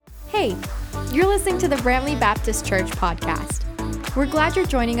Hey, you're listening to the Bramalea Baptist Church podcast. We're glad you're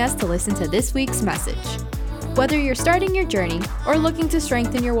joining us to listen to this week's message. Whether you're starting your journey or looking to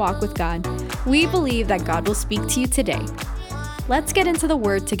strengthen your walk with God, we believe that God will speak to you today. Let's get into the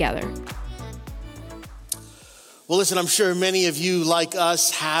Word together. Well, listen, I'm sure many of you, like us,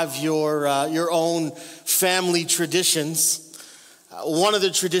 have your own family traditions. One of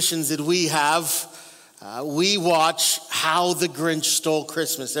the traditions that we have, we watch How the Grinch Stole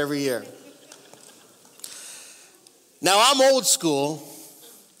Christmas every year. Now, I'm old school,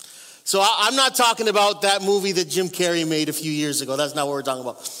 so I'm not talking about that movie that Jim Carrey made a few years ago. That's not what we're talking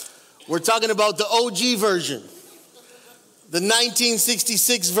about. We're talking about the OG version, the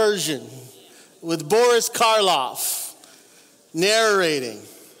 1966 version with Boris Karloff narrating.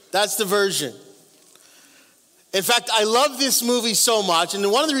 That's the version. In fact, I love this movie so much,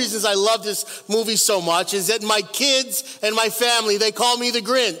 and one of the reasons I love this movie so much is that my kids and my family, they call me the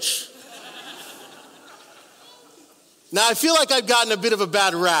Grinch. Now, I feel like I've gotten a bit of a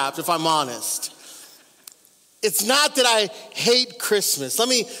bad rap, if I'm honest. It's not that I hate Christmas. Let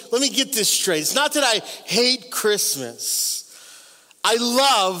me get this straight. It's not that I hate Christmas. I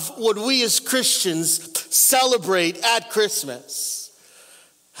love what we as Christians celebrate at Christmas.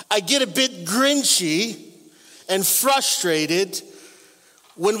 I get a bit grinchy and frustrated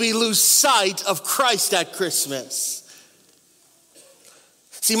when we lose sight of Christ at Christmas.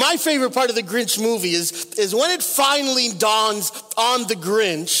 See, my favorite part of the Grinch movie is when it finally dawns on the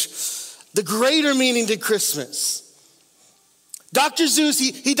Grinch, the greater meaning to Christmas. Dr. Seuss,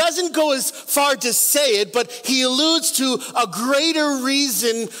 he doesn't go as far to say it, but he alludes to a greater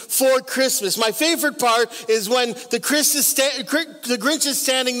reason for Christmas. My favorite part is when the Grinch is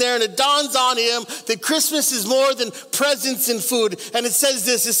standing there and it dawns on him that Christmas is more than presents and food. And it says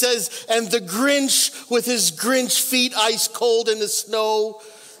this, it says, "And the Grinch with his Grinch feet ice cold in the snow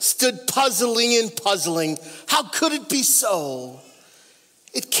stood puzzling and puzzling. How could it be so?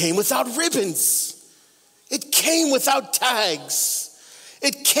 It came without ribbons. It came without tags.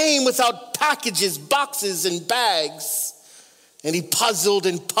 It came without packages, boxes, and bags." And he puzzled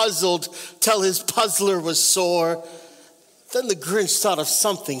and puzzled till his puzzler was sore. Then the Grinch thought of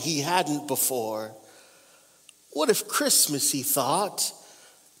something he hadn't before. What if Christmas, he thought,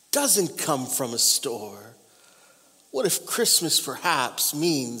 doesn't come from a store? What if Christmas perhaps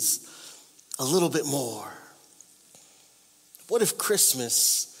means a little bit more? What if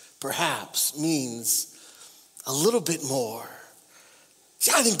Christmas perhaps means a little bit more?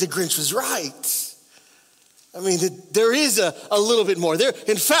 See, I think the Grinch was right. I mean, there is a little bit more.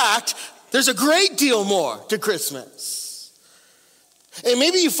 In fact, there's a great deal more to Christmas. And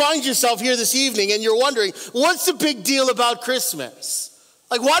maybe you find yourself here this evening and you're wondering, what's the big deal about Christmas?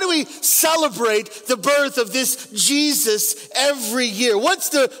 Like, why do we celebrate the birth of this Jesus every year? What's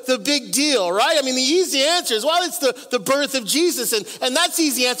the big deal, right? I mean, the easy answer is, well, it's the birth of Jesus. And that's the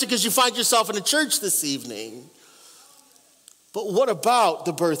easy answer because you find yourself in a church this evening. But what about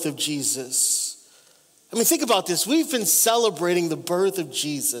the birth of Jesus? I mean, think about this. We've been celebrating the birth of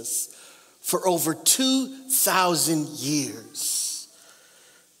Jesus for over 2,000 years.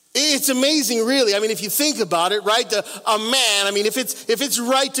 It's amazing, really. I mean, if you think about it, right? A man, I mean, if it's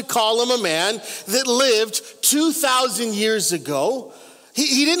right to call him a man that lived 2,000 years ago,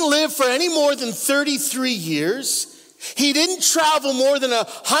 he didn't live for any more than 33 years. He didn't travel more than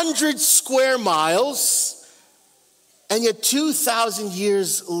 100 square miles. And yet 2,000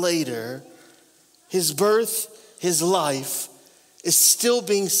 years later, his birth, his life is still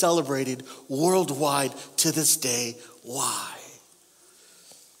being celebrated worldwide to this day. Why?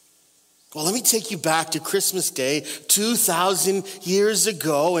 Well, let me take you back to Christmas Day 2,000 years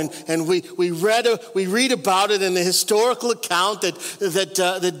ago, and we read about it in the historical account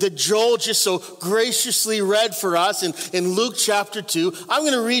that Joel just so graciously read for us in Luke chapter 2. I'm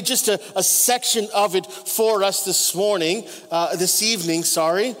going to read just a section of it for us this evening,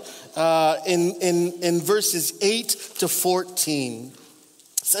 in verses 8 to 14.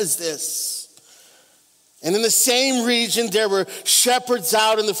 It says this. "And in the same region there were shepherds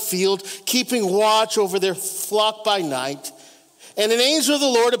out in the field, keeping watch over their flock by night. And an angel of the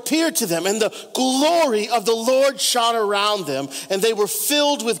Lord appeared to them, and the glory of the Lord shone around them, and they were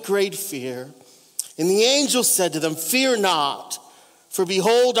filled with great fear. And the angel said to them, 'Fear not, for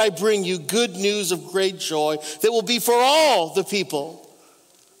behold, I bring you good news of great joy that will be for all the people.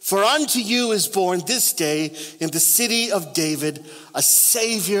 For unto you is born this day in the city of David a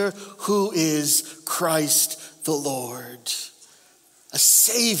Savior who is Christ the Lord.'" A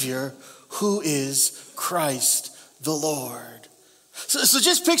Savior who is Christ the Lord. So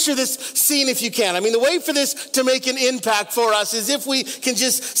just picture this scene if you can. I mean, the way for this to make an impact for us is if we can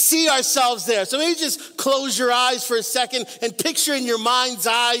just see ourselves there. So maybe just close your eyes for a second and picture in your mind's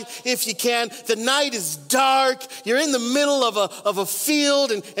eye, if you can, the night is dark. You're in the middle of a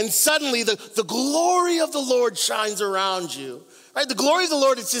field and suddenly the glory of the Lord shines around you. Right? The glory of the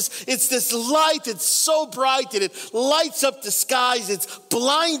Lord, it's this light that's so bright that it lights up the skies. It's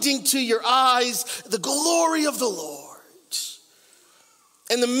blinding to your eyes. The glory of the Lord.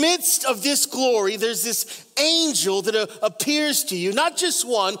 In the midst of this glory, there's this angel that appears to you, not just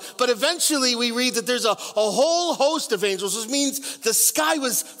one, but eventually we read that there's a whole host of angels, which means the sky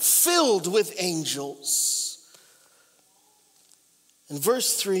was filled with angels. In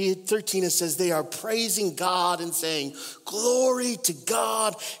verse 13, it says, they are praising God and saying, glory to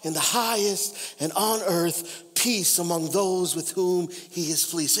God in the highest, and on earth, peace among those with whom he is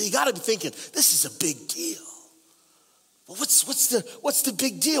pleased. So you got to be thinking, this is a big deal. Well, what's the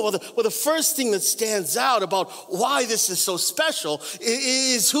big deal? Well, the first thing that stands out about why this is so special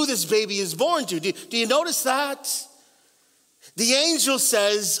is who this baby is born to. Do you notice that? The angel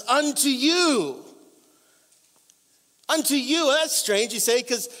says, unto you. Unto you. Well, that's strange, you say,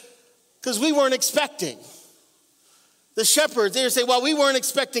 because we weren't expecting. The shepherds, they say, well, we weren't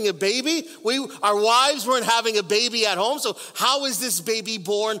expecting a baby. Our wives weren't having a baby at home. So how is this baby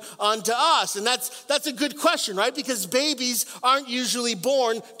born unto us? And that's a good question, right? Because babies aren't usually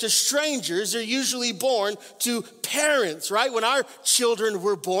born to strangers. They're usually born to parents, right? When our children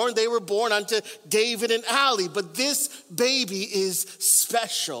were born, they were born unto David and Allie. But this baby is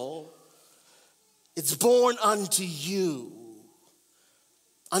special. It's born unto you,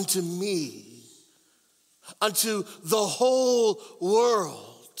 unto me, unto the whole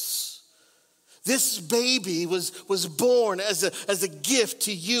world. This baby was born as a gift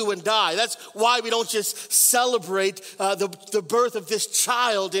to you and I. That's why we don't just celebrate the birth of this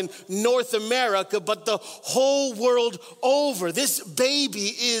child in North America, but the whole world over. This baby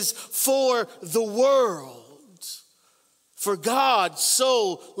is for the world. For God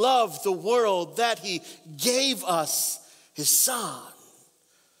so loved the world that he gave us his son.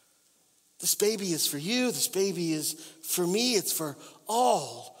 This baby is for you. This baby is for me. It's for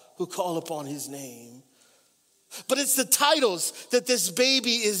all who call upon his name. But it's the titles that this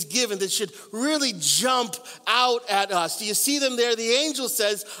baby is given that should really jump out at us. Do you see them there? The angel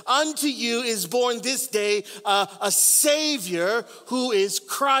says, unto you is born this day a Savior who is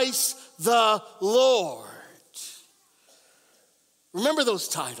Christ the Lord. Remember those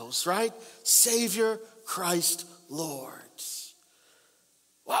titles, right? Savior, Christ, Lord.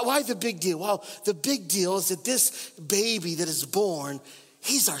 Why the big deal? Well, the big deal is that this baby that is born,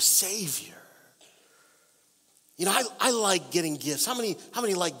 he's our Savior. You know, I like getting gifts. How many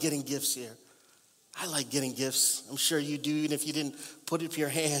like getting gifts here? I like getting gifts. I'm sure you do, even if you didn't put it in your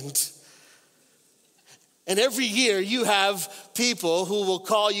hand. And every year you have people who will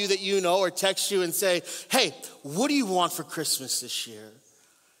call you that you know or text you and say, hey, what do you want for Christmas this year?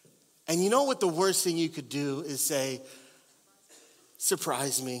 And you know what the worst thing you could do is say,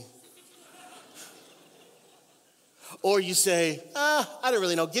 surprise me. Or you say, I don't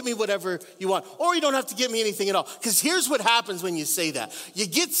really know. Give me whatever you want. Or you don't have to give me anything at all. Because here's what happens when you say that. You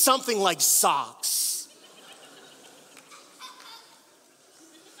get something like socks.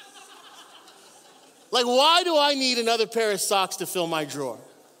 Like, why do I need another pair of socks to fill my drawer?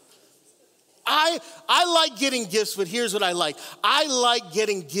 I like getting gifts, but here's what I like. I like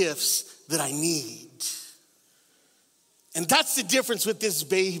getting gifts that I need. And that's the difference with this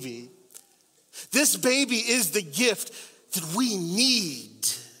baby. This baby is the gift that we need.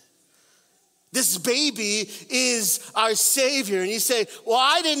 This baby is our Savior. And you say, well,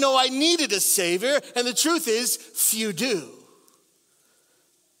 I didn't know I needed a Savior. And the truth is, few do.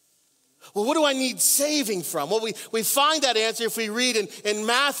 Well, what do I need saving from? Well, we find that answer if we read in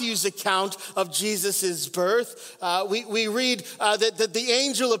Matthew's account of Jesus' birth. We read that the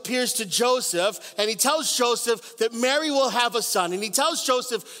angel appears to Joseph, and he tells Joseph that Mary will have a son. And he tells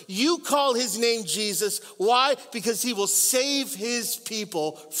Joseph, you call his name Jesus. Why? Because he will save his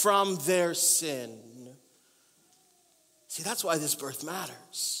people from their sin. See, that's why this birth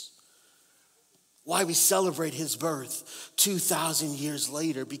matters. Why we celebrate his birth 2,000 years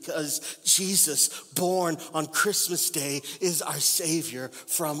later, because Jesus, born on Christmas Day, is our Savior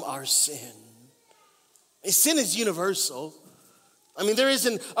from our sin. And sin is universal. I mean, there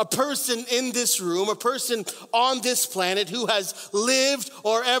isn't a person in this room, a person on this planet who has lived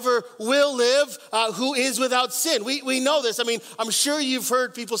or ever will live who is without sin. We know this. I mean, I'm sure you've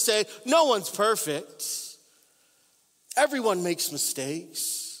heard people say, no one's perfect. Everyone makes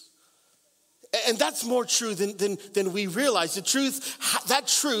mistakes. And that's more true than we realize. That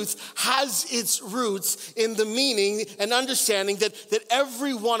truth has its roots in the meaning and understanding that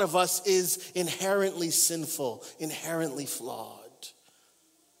every one of us is inherently sinful, inherently flawed.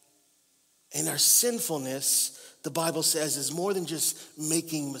 And our sinfulness, the Bible says, is more than just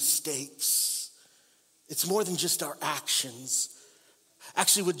making mistakes. It's more than just our actions.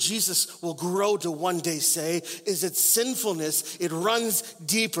 Actually, what Jesus will grow to one day say is that sinfulness, it runs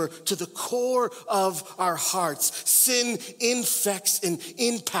deeper to the core of our hearts. Sin infects and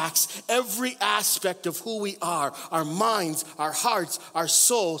impacts every aspect of who we are, our minds, our hearts, our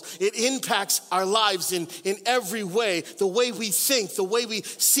souls. It impacts our lives in every way, the way we think, the way we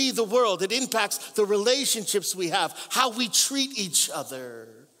see the world. It impacts the relationships we have, how we treat each other.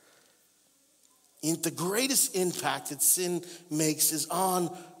 The greatest impact that sin makes is on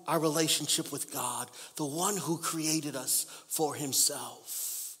our relationship with God, the one who created us for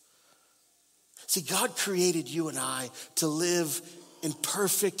himself. See, God created you and I to live in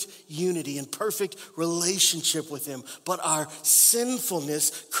perfect unity, in perfect relationship with him. But our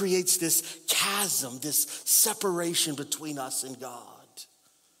sinfulness creates this chasm, this separation between us and God.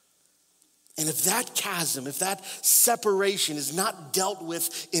 And if that chasm, if that separation is not dealt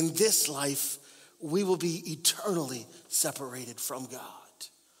with in this life, we will be eternally separated from God.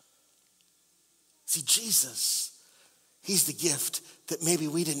 See, Jesus, he's the gift that maybe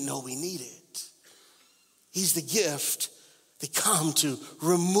we didn't know we needed. He's the gift that come to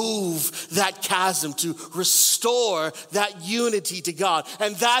remove that chasm, to restore that unity to God.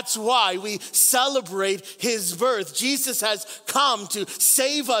 And that's why we celebrate his birth. Jesus has come to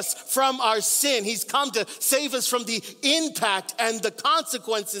save us from our sin. He's come to save us from the impact and the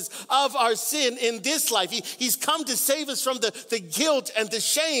consequences of our sin in this life. He's come to save us from the guilt and the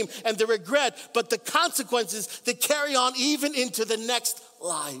shame and the regret, but the consequences that carry on even into the next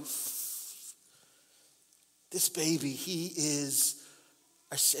life. This baby, he is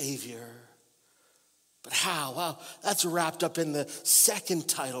our Savior. But how? Well, that's wrapped up in the second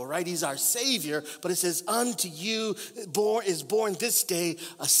title, right? He's our Savior, but it says, unto you is born this day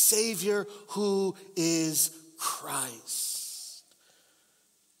a Savior who is Christ.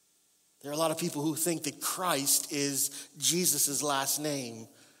 There are a lot of people who think that Christ is Jesus' last name,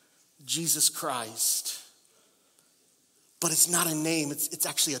 Jesus Christ. But it's not a name, it's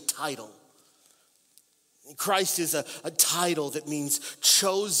actually a title. Christ is a title that means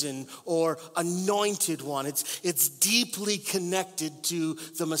chosen or anointed one. It's deeply connected to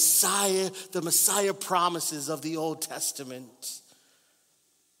the Messiah promises of the Old Testament.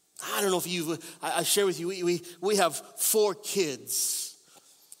 I don't know if I share with you, we have 4 kids.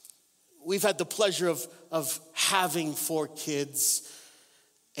 We've had the pleasure of having 4 kids.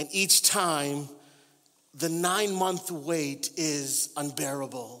 And each time, the 9-month wait is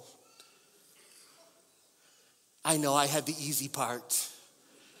unbearable. I know I had the easy part.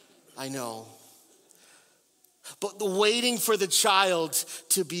 I know. But the waiting for the child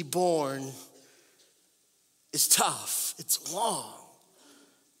to be born is tough. It's long.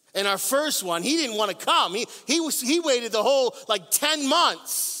 And our first one, he didn't want to come. He waited the whole 10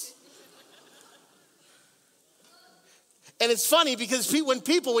 months. And it's funny because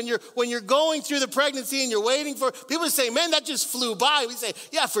when you're going through the pregnancy and you're waiting for, people say, man, that just flew by. We say,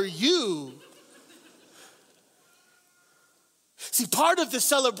 yeah, for you. See, part of the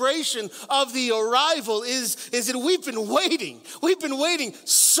celebration of the arrival is that we've been waiting. We've been waiting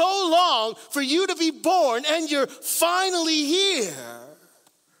so long for you to be born, and you're finally here.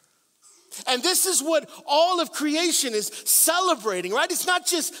 And this is what all of creation is celebrating, right? It's not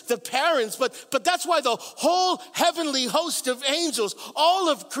just the parents, but that's why the whole heavenly host of angels, all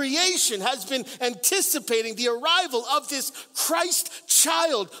of creation has been anticipating the arrival of this Christ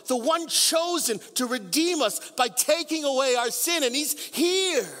child, the one chosen to redeem us by taking away our sin, and he's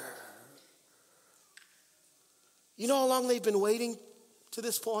here. You know how long they've been waiting to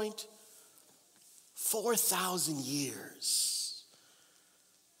this point? 4,000 years.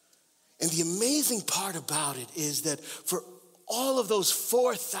 And the amazing part about it is that for all of those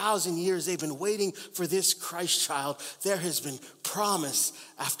 4,000 years they've been waiting for this Christ child, there has been promise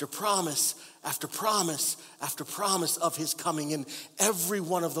after promise after promise after promise of his coming, and every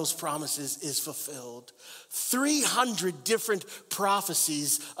one of those promises is fulfilled. 300 different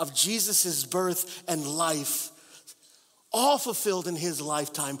prophecies of Jesus' birth and life, all fulfilled in his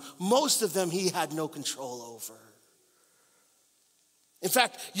lifetime. Most of them he had no control over. In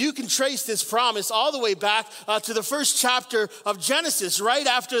fact, you can trace this promise all the way back to the first chapter of Genesis, right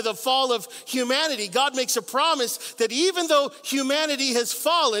after the fall of humanity. God makes a promise that even though humanity has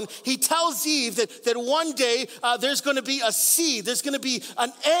fallen, he tells Eve that one day there's going to be a seed, there's going to be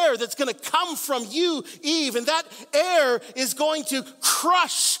an heir that's going to come from you, Eve, and that heir is going to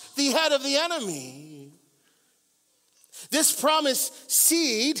crush the head of the enemy. This promised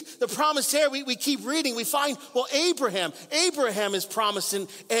seed, the promised heir, we keep reading, we find, well, Abraham is promised an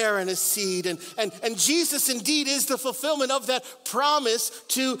heir and a seed. And Jesus indeed is the fulfillment of that promise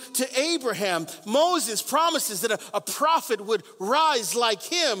to Abraham. Moses promises that a prophet would rise like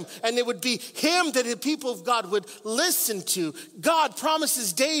him, and it would be him that the people of God would listen to. God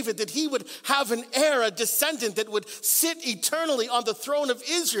promises David that he would have an heir, a descendant that would sit eternally on the throne of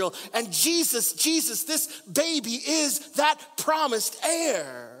Israel. And Jesus, this baby is that promised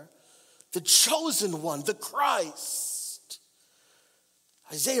heir, the chosen one, the Christ.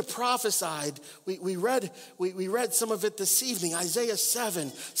 Isaiah prophesied, we read some of it this evening, Isaiah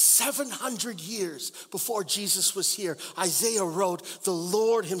 700 years before Jesus was here. Isaiah wrote, the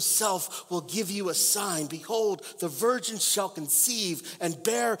Lord himself will give you a sign. Behold, the virgin shall conceive and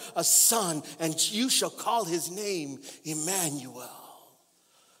bear a son, and you shall call his name Emmanuel.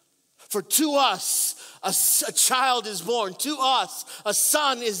 For to us a child is born, to us a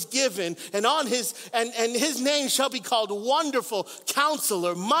son is given, and his name shall be called Wonderful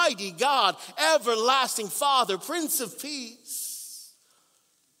Counselor, Mighty God, Everlasting Father, Prince of Peace.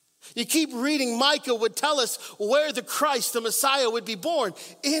 You keep reading, Micah would tell us where the Christ, the Messiah, would be born,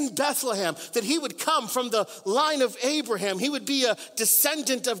 in Bethlehem, that he would come from the line of Abraham. He would be a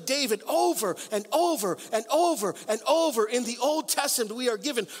descendant of David. Over and over and over and over in the Old Testament, we are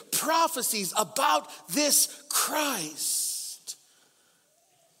given prophecies about this Christ.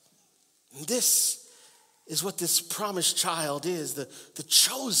 And this is what this promised child is, the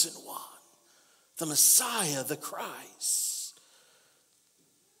chosen one, the Messiah, the Christ.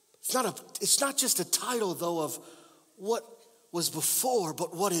 It's not just a title, though, of what was before,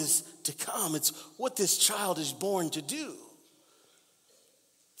 but what is to come. It's what this child is born to do.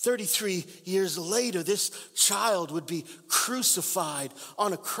 33 years later, this child would be crucified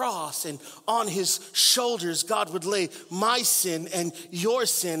on a cross, and on his shoulders, God would lay my sin and your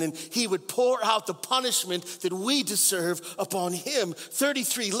sin, and he would pour out the punishment that we deserve upon him.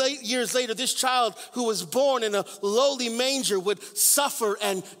 33 years later, this child who was born in a lowly manger would suffer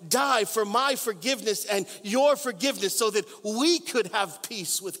and die for my forgiveness and your forgiveness so that we could have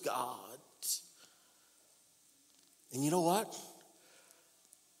peace with God. And you know what?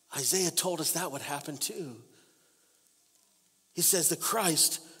 Isaiah told us that would happen too. He says the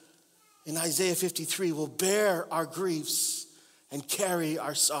Christ in Isaiah 53 will bear our griefs and carry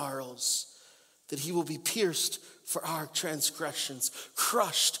our sorrows, that he will be pierced for our transgressions,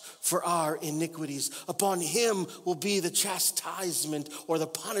 crushed for our iniquities. Upon him will be the chastisement or the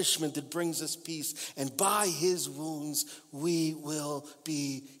punishment that brings us peace, and by his wounds we will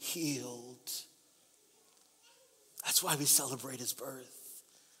be healed. That's why we celebrate his birth.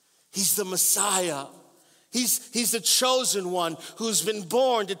 He's the Messiah. He's the chosen one who's been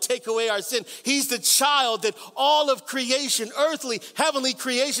born to take away our sin. He's the child that all of creation, earthly, heavenly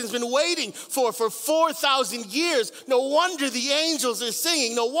creation, has been waiting for 4,000 years. No wonder the angels are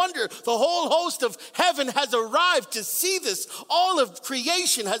singing. No wonder the whole host of heaven has arrived to see this. All of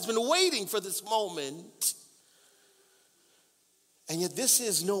creation has been waiting for this moment. And yet this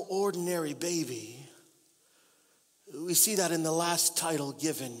is no ordinary baby. We see that in the last title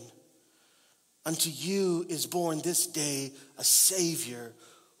given. Unto you is born this day a Savior,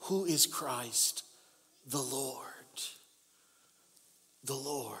 who is Christ, the Lord. The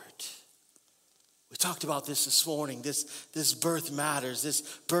Lord. We talked about this morning. This birth matters. This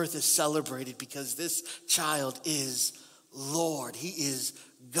birth is celebrated because this child is Lord. He is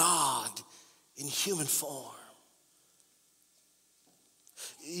God in human form.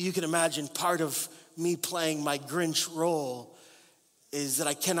 You can imagine part of me playing my Grinch role is that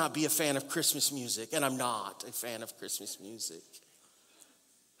I cannot be a fan of Christmas music, and I'm not a fan of Christmas music.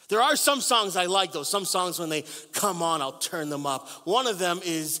 There are some songs I like, though. Some songs, when they come on, I'll turn them up. One of them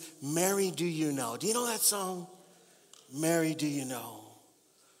is Mary, Do You Know? Do you know that song? Mary, Do You Know?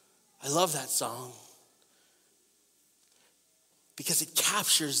 I love that song because it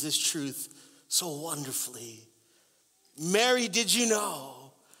captures this truth so wonderfully. Mary, did you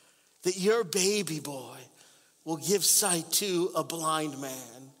know that your baby boy will give sight to a blind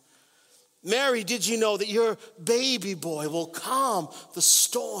man? Mary, did you know that your baby boy will calm the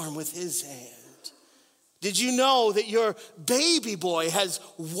storm with his hand? Did you know that your baby boy has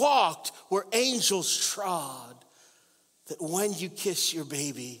walked where angels trod? that when you kiss your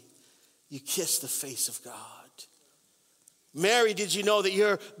baby, you kiss the face of God. Mary, did you know that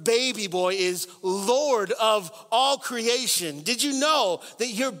your baby boy is Lord of all creation? Did you know that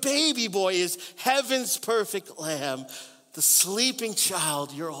your baby boy is heaven's perfect lamb? The sleeping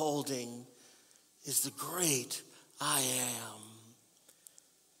child you're holding is the great I am.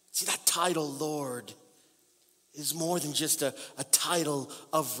 See, that title, Lord, is more than just a title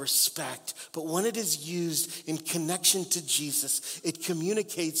of respect. But when it is used in connection to Jesus, it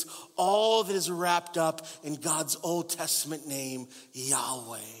communicates all that is wrapped up in God's Old Testament name,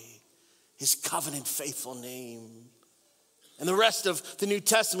 Yahweh, his covenant faithful name. And the rest of the New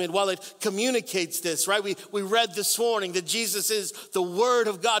Testament, while it communicates this, right? We read this morning that Jesus is the Word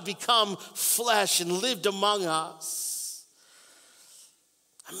of God become flesh and lived among us.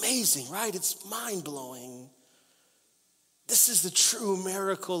 Amazing, right? It's mind-blowing. This is the true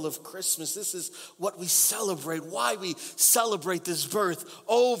miracle of Christmas. This is what we celebrate, why we celebrate this birth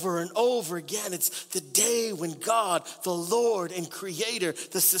over and over again. It's the day when God, the Lord and Creator,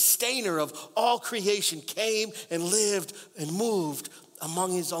 the sustainer of all creation, came and lived and moved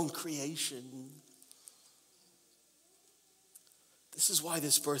among his own creation. This is why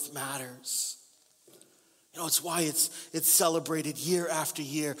this birth matters. You know, it's why it's celebrated year after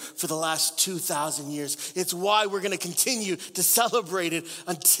year for the last 2,000 years. It's why we're going to continue to celebrate it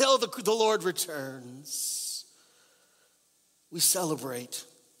until the Lord returns. We celebrate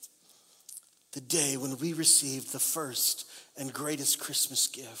the day when we received the first and greatest Christmas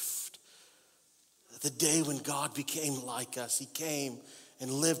gift. The day when God became like us. He came and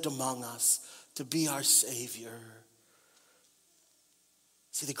lived among us to be our Savior.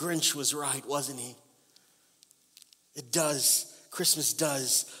 See, the Grinch was right, wasn't he? Christmas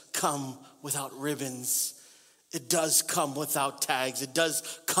does come without ribbons. It does come without tags. It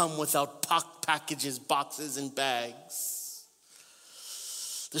does come without packages, boxes, and bags.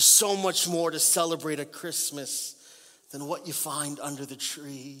 There's so much more to celebrate at Christmas than what you find under the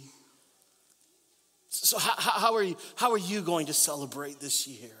tree. So how are you going to celebrate this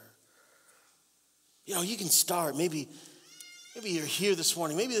year? You know, you can start maybe you're here this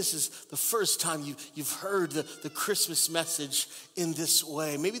morning. Maybe this is the first time you've heard the Christmas message in this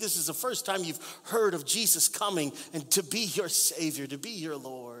way. Maybe this is the first time you've heard of Jesus coming and to be your Savior, to be your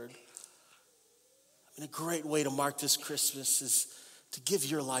Lord. And a great way to mark this Christmas is to give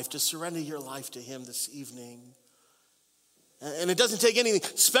your life, to surrender your life to him this evening. And it doesn't take anything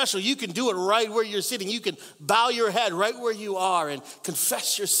special. You can do it right where you're sitting. You can bow your head right where you are and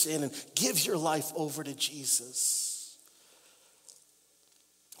confess your sin and give your life over to Jesus.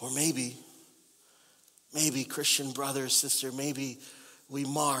 Or maybe, Christian brother or sister, maybe we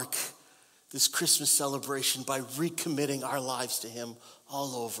mark this Christmas celebration by recommitting our lives to him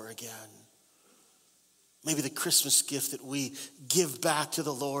all over again. Maybe the Christmas gift that we give back to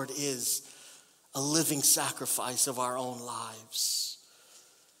the Lord is a living sacrifice of our own lives.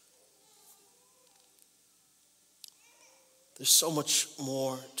 There's so much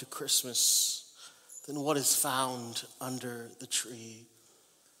more to Christmas than what is found under the tree.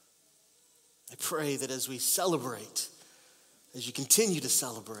 I pray that as we celebrate, as you continue to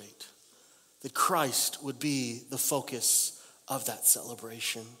celebrate, that Christ would be the focus of that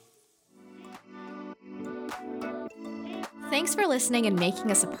celebration. Thanks for listening and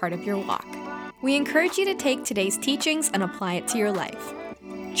making us a part of your walk. We encourage you to take today's teachings and apply it to your life.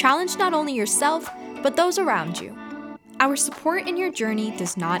 Challenge not only yourself, but those around you. Our support in your journey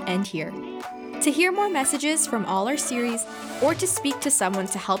does not end here. To hear more messages from all our series or to speak to someone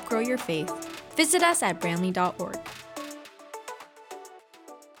to help grow your faith, visit us at Bramalea.org.